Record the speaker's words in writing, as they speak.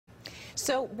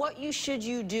So should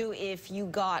you do if you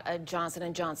got a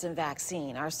Johnson & Johnson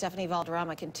vaccine? Our Stephanie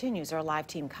Valderrama continues our live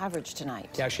team coverage tonight.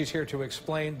 Yeah, she's here to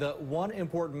explain the one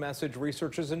important message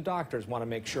researchers and doctors want to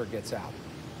make sure gets out.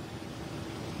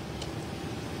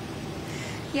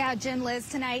 Yeah, Jen, Liz,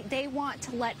 tonight they want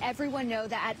to let everyone know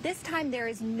that at this time there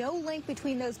is no link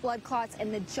between those blood clots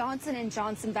and the Johnson &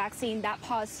 Johnson vaccine. That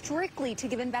paused strictly to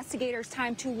give investigators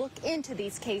time to look into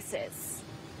these cases.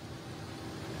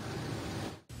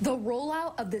 The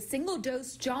rollout of the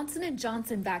single-dose Johnson &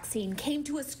 Johnson vaccine came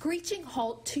to a screeching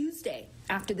halt Tuesday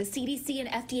after the CDC and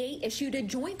FDA issued a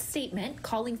joint statement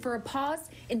calling for a pause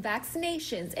in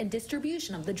vaccinations and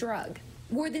distribution of the drug.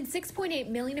 More than 6.8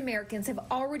 million Americans have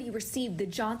already received the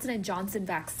Johnson & Johnson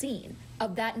vaccine.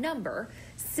 Of that number,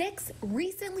 6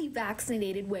 recently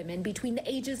vaccinated women between the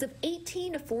ages of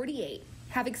 18 to 48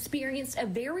 have experienced a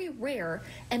very rare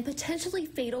and potentially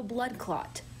fatal blood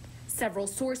clot. Several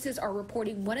sources are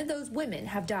reporting one of those women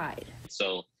have died.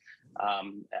 So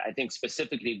I think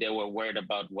specifically they were worried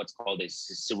about what's called a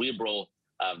cerebral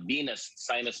venous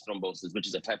sinus thrombosis, which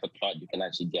is a type of clot you can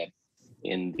actually get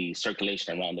in the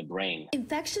circulation around the brain.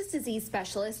 Infectious disease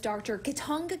specialist Dr.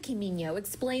 Kitonga Kiminyo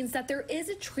explains that there is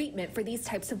a treatment for these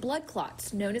types of blood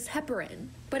clots known as heparin.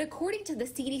 But according to the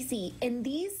CDC, in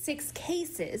these 6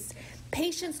 cases,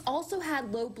 patients also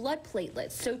had low blood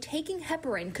platelets, so taking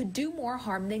heparin could do more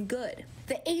harm than good.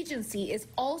 The agency is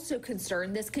also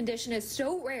concerned this condition is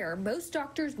so rare, most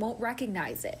doctors won't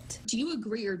recognize it. Do you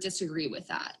agree or disagree with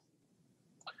that?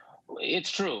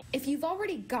 It's true. If you've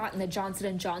already gotten the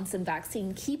Johnson & Johnson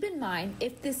vaccine, keep in mind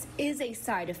if this is a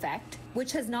side effect,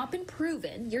 which has not been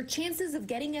proven, your chances of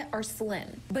getting it are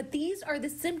slim. But these are the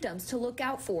symptoms to look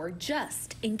out for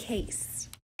just in case.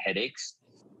 Headaches,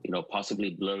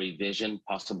 possibly blurry vision,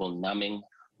 possible numbing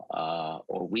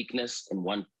or weakness in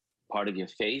one part of your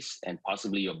face and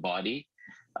possibly your body.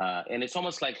 And it's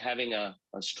almost like having a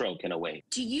stroke in a way.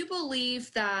 Do you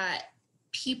believe that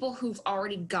people who've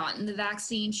already gotten the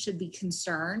vaccine should be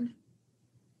concerned?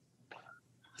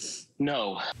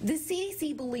 No. The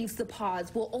CDC believes the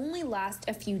pause will only last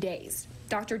a few days.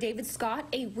 Dr. David Scott,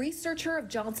 a researcher of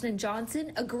Johnson &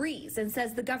 Johnson, agrees and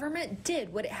says the government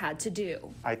did what it had to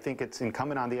do. I think it's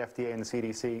incumbent on the FDA and the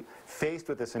CDC, faced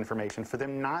with this information, for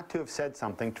them not to have said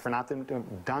something, for not them to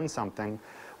have done something,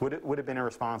 would have been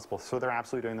irresponsible. So they're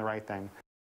absolutely doing the right thing.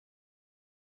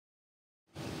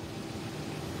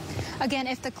 Again,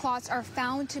 if the clots are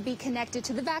found to be connected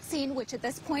to the vaccine, which at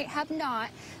this point have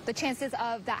not, the chances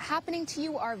of that happening to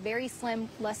you are very slim,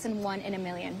 less than 1 in a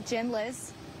million. Jen,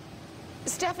 Liz?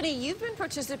 Stephanie, you've been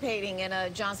participating in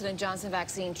a Johnson & Johnson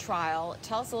vaccine trial.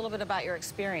 Tell us a little bit about your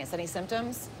experience. Any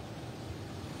symptoms?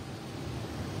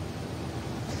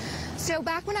 So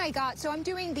back when I'm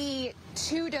doing the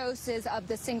 2 doses of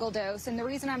the single dose, and the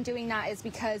reason I'm doing that is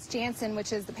because Janssen,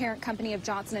 which is the parent company of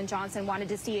Johnson & Johnson, wanted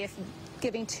to see if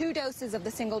giving 2 doses of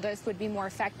the single dose would be more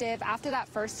effective. After that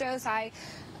first dose, I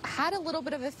had a little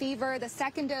bit of a fever. The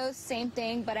second dose, same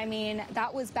thing, but I mean,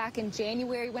 that was back in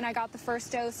January when I got the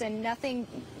first dose, and nothing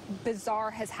bizarre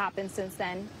has happened since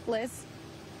then. Liz?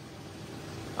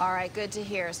 All right, good to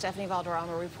hear. Stephanie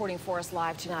Valderrama reporting for us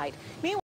live tonight. Meanwhile,